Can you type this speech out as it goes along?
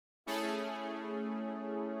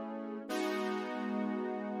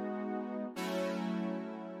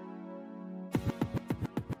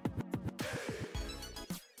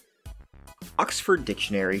Oxford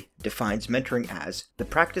Dictionary defines mentoring as the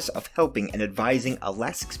practice of helping and advising a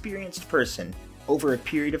less experienced person over a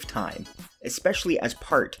period of time, especially as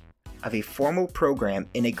part of a formal program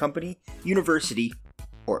in a company, university,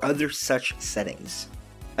 or other such settings.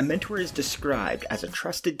 A mentor is described as a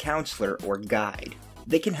trusted counselor or guide.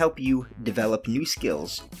 They can help you develop new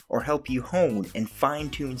skills or help you hone and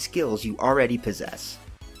fine-tune skills you already possess.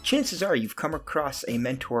 Chances are you've come across a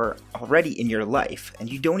mentor already in your life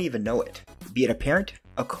and you don't even know it. Be it a parent,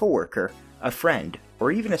 a coworker, a friend,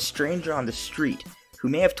 or even a stranger on the street who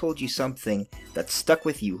may have told you something that stuck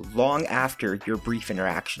with you long after your brief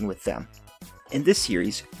interaction with them. In this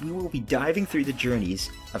series, we will be diving through the journeys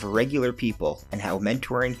of regular people and how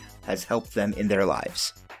mentoring has helped them in their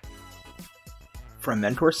lives. From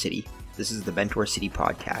MentorCity, this is the MentorCity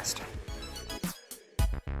podcast.